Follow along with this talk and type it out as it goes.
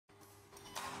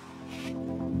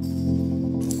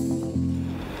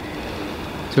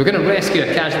So we're going to rescue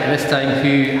a casualty this time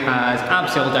who has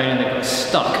abseiled down and they got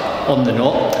stuck on the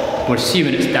knot. We're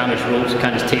assuming it's damaged rope, so we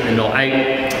can't just take the knot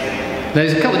out.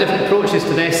 There's a couple of different approaches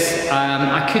to this.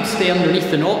 I could stay underneath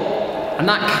the knot, and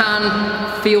that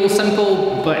can feel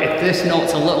simple, but if this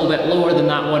knot's a little bit lower than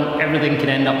that one, everything can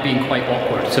end up being quite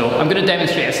awkward. So I'm going to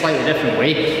demonstrate a slightly different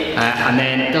way, and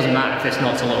then it doesn't matter if this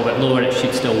knot's a little bit lower, it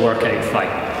should still work out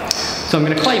fine. So I'm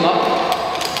going to climb up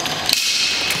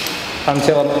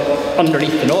until I'm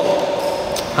underneath the knot,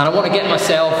 and I want to get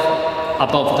myself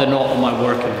above the knot on my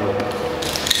working rope.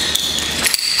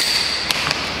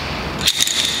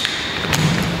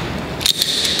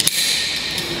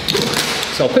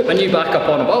 So I'll put my new back up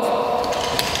on above.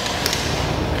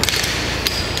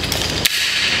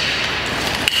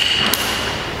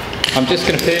 I'm just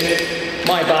going to put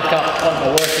my back up on my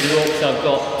working rope, so I've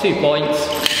got 2 points.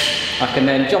 I can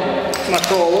then jump my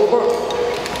crawl over.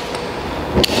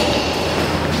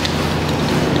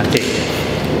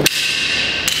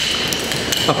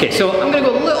 Okay, so I'm going to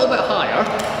go a little bit higher.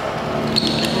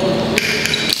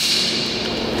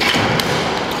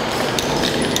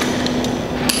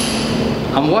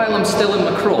 And while I'm still in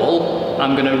my crawl,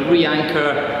 I'm going to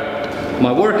re-anchor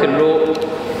my working rope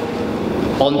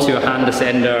onto a hand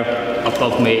descender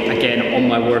above me, again on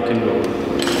my working rope.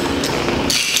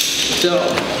 So,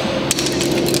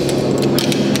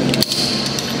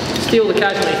 steal the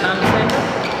casualty hand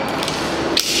descender.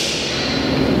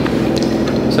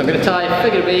 So I'm going to tie a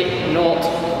figure of 8 knot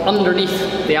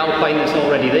underneath the alpine that's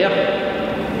already there.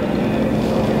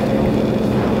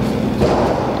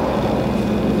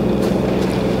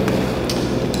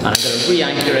 And I'm going to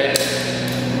re-anchor it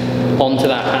onto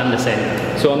that hand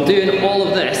descender. So I'm doing all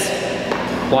of this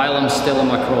while I'm still in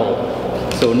my crawl.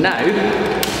 So now,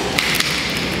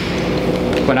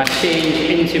 when I change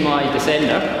into my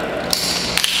descender,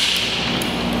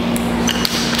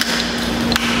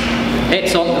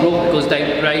 it's on the rope that goes down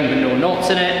the ground with no knots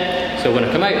in it. So when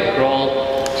I come out of the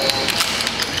crawl,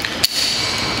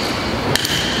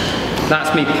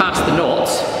 that's me past the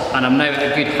knots, and I'm now at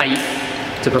a good height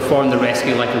to perform the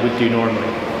rescue like I would do normally.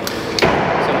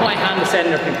 So my hand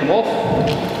descender can come off,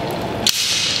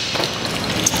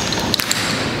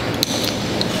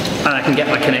 and I can get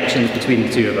my connections between the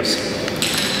two of us.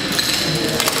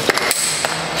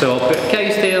 So I'll put a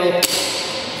cow's tail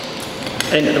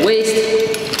into the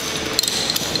waist.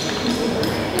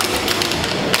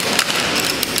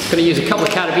 I'm going to use a couple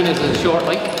of carabiners as a short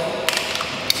link.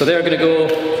 So they're going to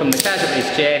go from the casualty's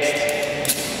chest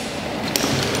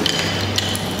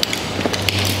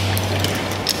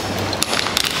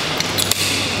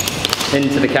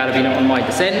into the carabiner on my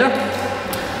descender.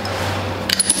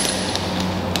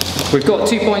 We've got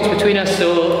 2 points between us,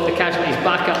 so the casualty's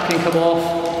backup can come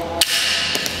off.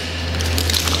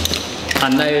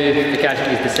 And now the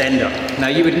casualty's descender. Now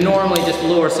you would normally just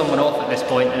lower someone off at this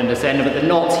point in a descender, but the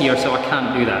knot's here, so I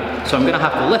can't do that. So I'm going to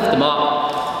have to lift them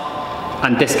up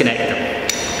and disconnect them.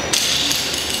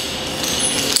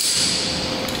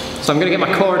 So I'm going to get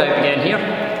my cord out again here.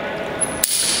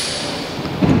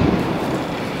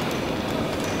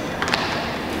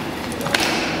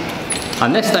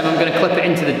 And this time I'm going to clip it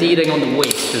into the D-ring on the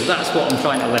waist, because that's what I'm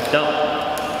trying to lift up.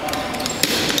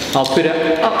 I'll put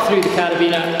it up through the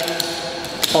carabiner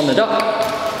on the duck,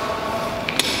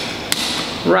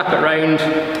 wrap it round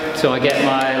so I get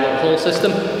my little hole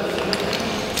system.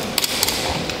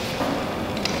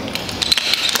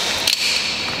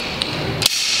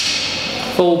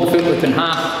 Fold the foot loop in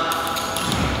half.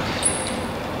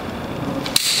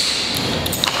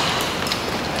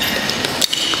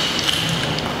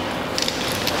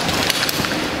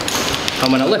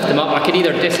 And when I lift them up, I can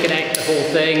either disconnect the whole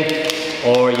thing,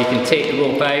 or you can take the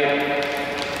rope out.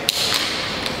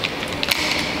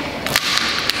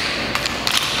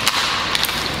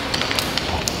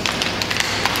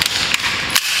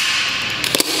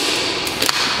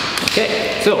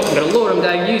 Okay, so I'm going to lower them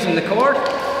down using the cord.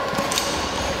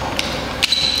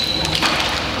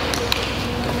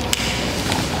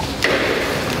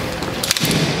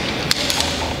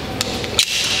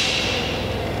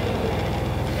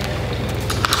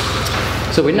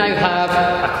 So we now have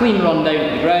a clean run down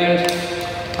to the ground.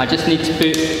 I just need to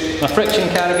put my friction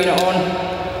carabiner on.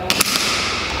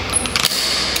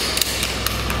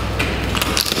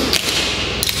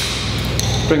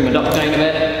 Bring my duck down a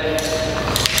bit.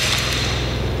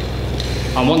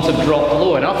 And once I've dropped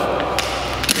low enough,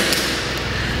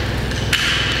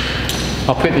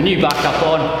 I'll put the new back up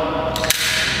on.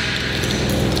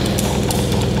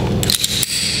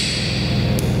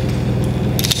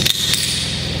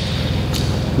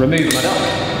 Remove my duck.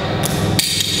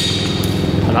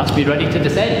 And that's me ready to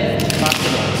descend. Past the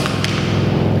knots.